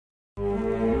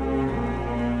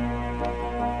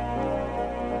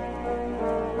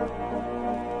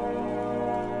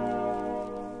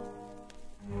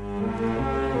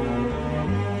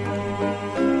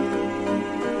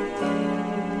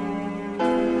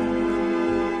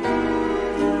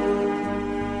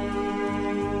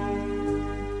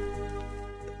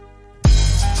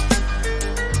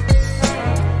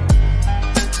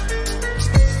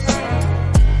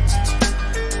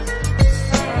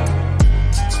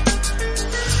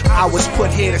I was put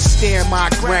here to stand my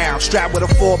ground, strapped with a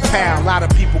 4-pound. A lot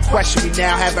of people question me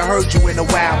now, haven't heard you in a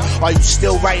while. Are you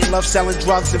still writing love, selling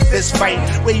drugs, and fist fighting?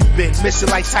 Where you been? Missing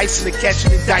like Tyson and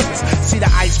catching indictments. See the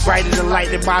ice brighter than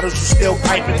lightning, models you still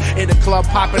piping. In the club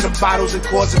popping the bottles and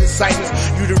causing incitements.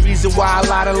 You the reason why a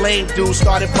lot of lame dudes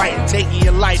started biting, taking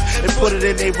your life and put it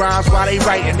in their rhymes while they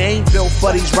writing. They ain't built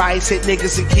for these riots, hit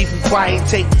niggas and keep them quiet.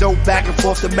 Take dope back and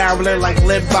forth to Maryland like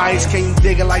Lim Bias. Can you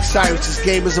dig it like Cyrus? This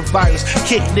game is a virus.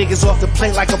 Kick niggas off the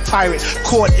plate like a pirate.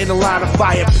 Caught in a line of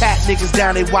fire. Pat niggas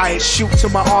down they wires. Shoot till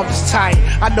my arms is tired.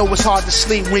 I know it's hard to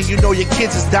sleep when you know your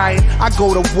kids is dying. I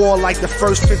go to war like the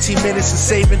first 15 minutes of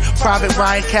saving. Private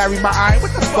Ryan carry my eye.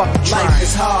 What the fuck you trying? Life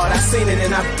is hard, I seen it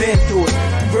and I've been through it.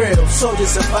 Real soldiers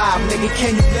survive, nigga,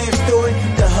 can you live through it?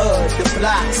 The hood, the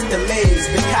blocks, the maze,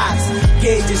 the cops,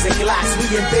 gauges and glocks,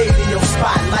 we invading your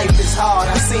spot. Life is hard,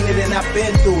 I seen it and I've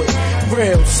been through it.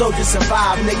 Real soldiers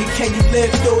survive, nigga, can you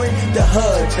live through it? The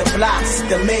hood, the blocks,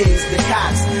 the maze, the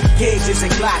cops, gauges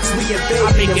and glocks, we invading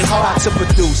I make your it hard spot. to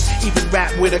produce, even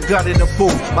rap with a gun in a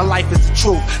booth. My life is the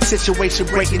truth, situation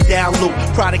breaking down loop.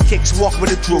 Pride of kicks, walk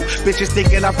with a droop. Bitches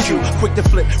thinking I'm cute, quick to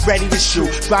flip, ready to shoot.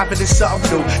 Dropping in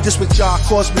something new, just what y'all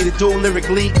caused me to do.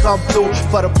 Lyrically come through,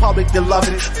 for the public to love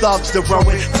it. Thugs to run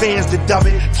with, fans to dumb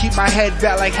it. Keep my head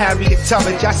back like Harriet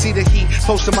Tubman. Y'all see the heat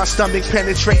close to my stomach,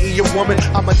 penetrating your woman.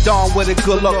 I'm a dawn with a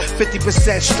good look,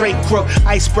 50% straight crook.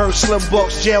 Iceberg, slim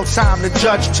books, jail time the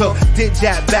judge took. Did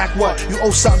that back what? You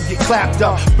owe something, get clapped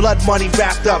up. Blood money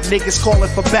wrapped up, niggas calling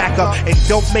for backup. And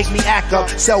don't make me act up,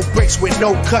 sell bricks with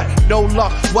no cut, no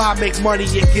luck. Why make money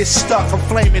and get stuck? I'm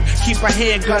flaming, keep a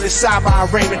handgun inside my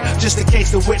arraignment, just in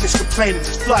case the witness complaining.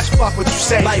 Just flush, fuck what you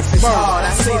say. Life is hard,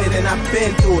 I seen it and I've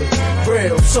been through it.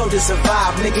 Real soldiers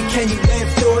survive, nigga, can you live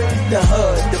through it? The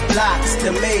hood, the blocks,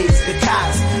 the maze, the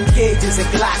cops, gauges and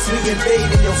glocks, we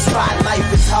invading your spot.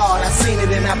 Life is hard, I seen it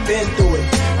and I've been through it.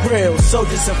 Real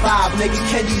soldiers survive, nigga,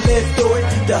 can you live through it?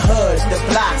 The hood, the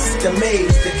blocks, the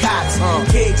maze, the cops,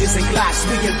 gauges and glocks,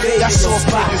 we invading That's your all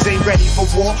spot. niggas ain't ready for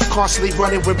war, constantly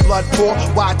running with blood pour.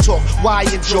 Why talk, why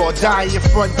endure, die in your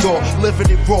front door, living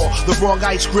it raw. The wrong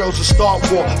ice grills will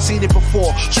start war, seen it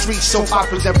before. Street soap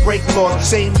operas that break laws.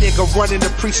 Same nigga running the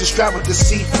priest and strapped with the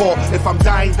C4. If I'm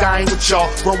dying with y'all,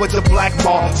 run with the black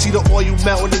ball. See the oil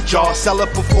melt in the jar, sell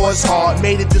it before it's hard.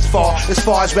 Made it this far, as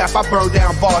far as rap, I burn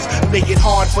down bars. Make it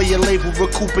hard for your label,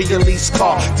 recouping your lease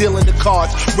car. Dealing the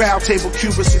cards, round table,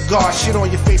 Cuban cigar. Shit on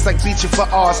your face like beaching for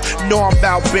ours. Know I'm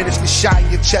about business, get shot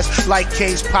in your chest like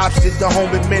Kane's pops did the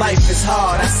home in minutes. Life is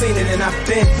hard, I seen it and I've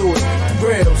been through it.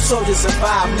 Real soldiers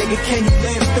survive, nigga, can you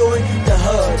live through it? The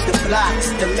hood, the blocks,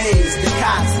 the maze, the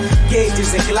cops,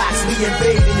 gauges and glocks, we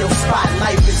invading your spot.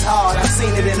 Life is hard, I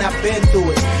seen it and I've been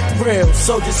through it. Real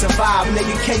soldiers survive,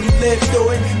 nigga, can you live through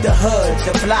it? The hood,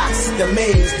 the blocks, the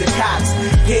maze, the cops,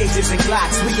 gauges and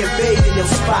glocks, we invading your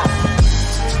spot.